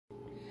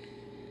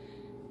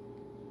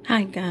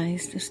Hi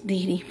guys, this is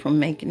Dee Dee from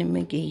Making It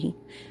McGee.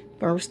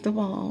 First of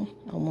all,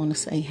 I want to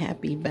say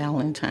happy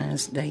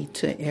Valentine's Day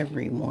to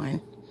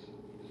everyone.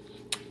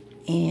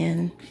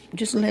 And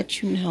just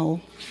let you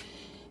know,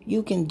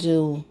 you can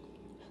do,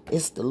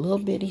 it's the little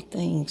bitty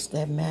things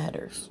that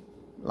matters.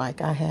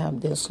 Like I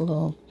have this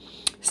little,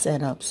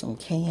 set up some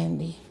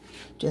candy,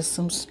 just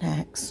some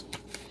snacks.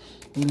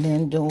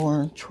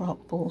 Lindor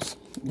truffles,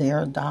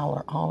 they're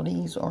 $1. All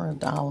these are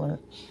 $1.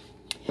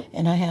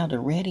 And I have the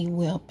Ready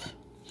Whip.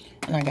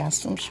 And I got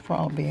some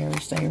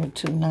strawberries. They were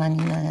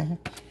 $2.99.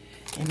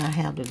 And I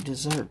have the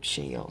dessert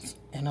shells.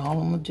 And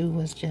all I'm going to do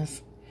is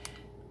just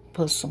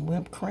put some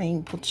whipped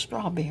cream, put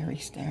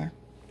strawberries there.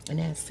 And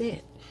that's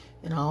it.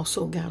 And I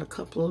also got a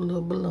couple of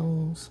little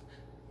balloons.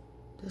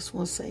 This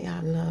one say, I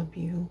love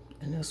you.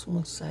 And this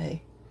one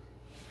say,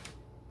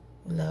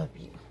 love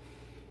you.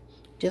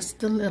 Just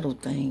the little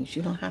things.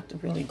 You don't have to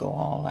really go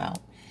all out.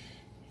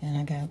 And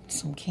I got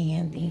some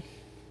candy.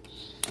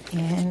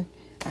 And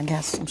I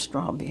got some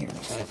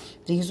strawberries.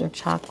 These are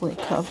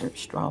chocolate-covered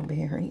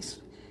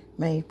strawberries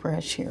made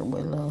fresh here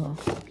with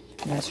love.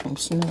 That's from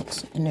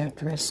Snooks and they're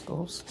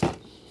Driscoll's.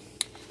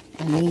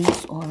 And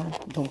these are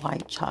the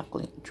white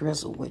chocolate,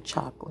 drizzled with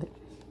chocolate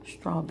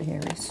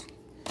strawberries.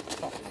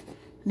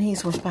 And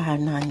these were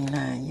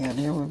 $5.99. Yeah,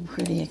 they were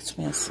pretty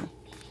expensive.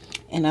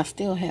 And I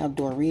still have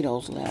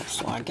Doritos left,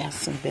 so I got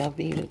some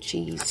Velveeta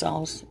cheese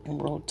sauce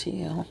and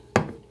Rotel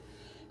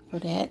for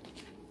that.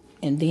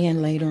 And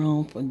then later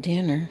on for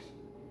dinner,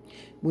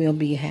 we'll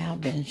be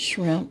having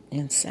shrimp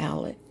and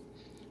salad.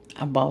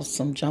 I bought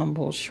some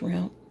jumbo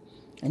shrimp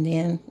and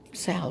then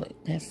salad.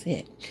 That's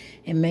it.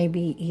 And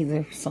maybe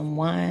either some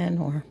wine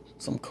or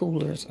some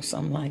coolers or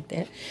something like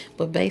that.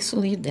 But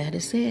basically, that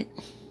is it.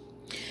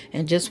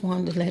 And just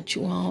wanted to let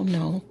you all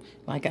know,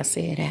 like I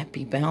said,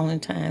 happy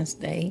Valentine's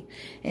Day.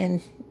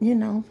 And, you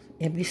know,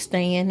 if you're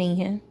staying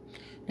in,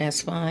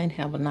 that's fine.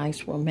 Have a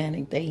nice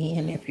romantic day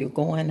in. If you're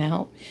going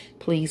out,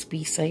 please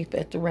be safe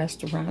at the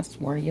restaurants.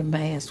 Wear your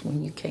mask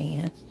when you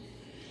can.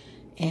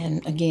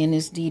 And again,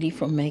 it's Dee Dee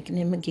from Making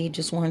It McGee.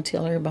 Just want to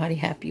tell everybody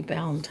happy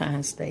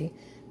Valentine's Day.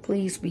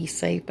 Please be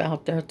safe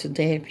out there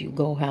today if you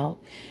go out.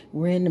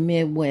 We're in the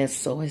Midwest,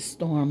 so it's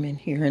storming.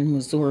 Here in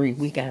Missouri,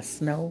 we got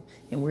snow,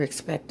 and we're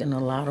expecting a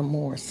lot of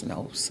more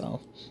snow.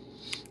 So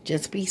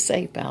just be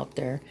safe out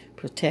there.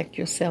 Protect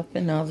yourself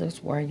and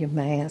others. Wear your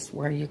mask.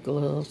 Wear your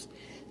gloves.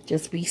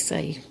 Just be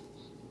safe.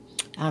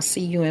 I'll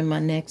see you in my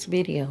next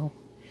video.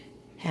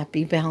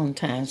 Happy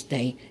Valentine's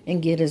Day.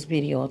 And give this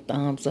video a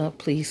thumbs up.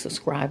 Please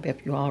subscribe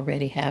if you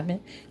already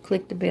haven't.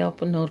 Click the bell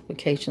for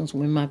notifications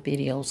when my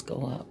videos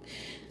go up.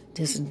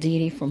 This is Dee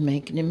Dee from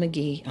Making It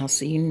McGee. I'll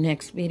see you in the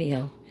next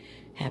video.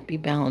 Happy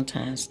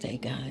Valentine's Day,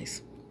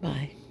 guys.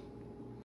 Bye.